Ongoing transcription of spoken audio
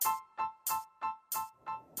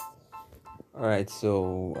All right,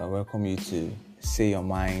 so I welcome you to Say Your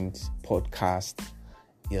Mind podcast,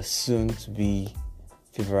 your soon-to-be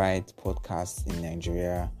favorite podcast in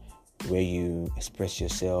Nigeria, where you express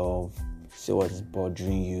yourself, say what is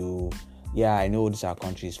bothering you. Yeah, I know this our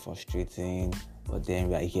country is frustrating, but then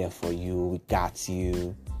we are here for you. We got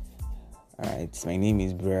you. All right, my name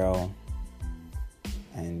is Brel,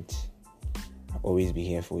 and I'll always be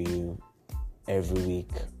here for you every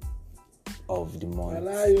week of the month.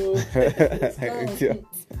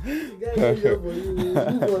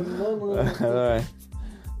 All right,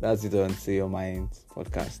 that's it on Say Your Mind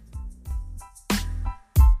podcast.